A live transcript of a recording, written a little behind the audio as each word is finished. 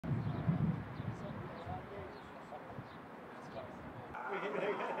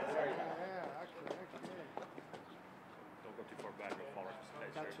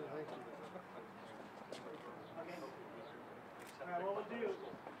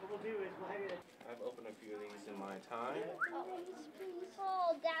time,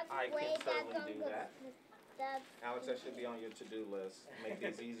 Oh, that's I great. can certainly do that. Alex, that should be on your to-do list. Make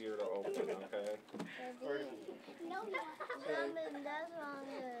these easier to open, okay?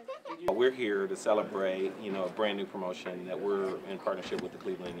 We're here to celebrate, a brand new promotion that we're in partnership with the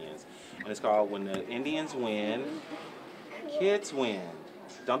Cleveland Indians. And it's called When the Indians Win, Kids Win.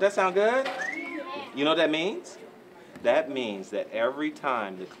 Don't that sound good? You know what that means? That means that every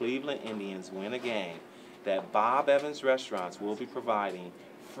time the Cleveland Indians win a game, that Bob Evans restaurants will be providing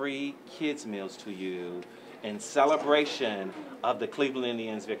free kids meals to you in celebration of the Cleveland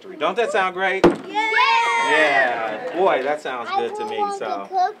Indians' victory. Don't that sound great? Yeah! Yeah, boy, that sounds good to me.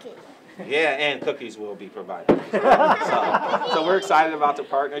 Yeah, and cookies will be provided. So we're excited about the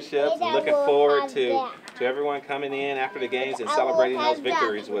partnership and looking forward to everyone coming in after the games and celebrating those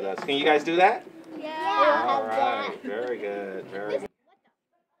victories with us. Can you guys do that? Yeah. All right, very good, very good.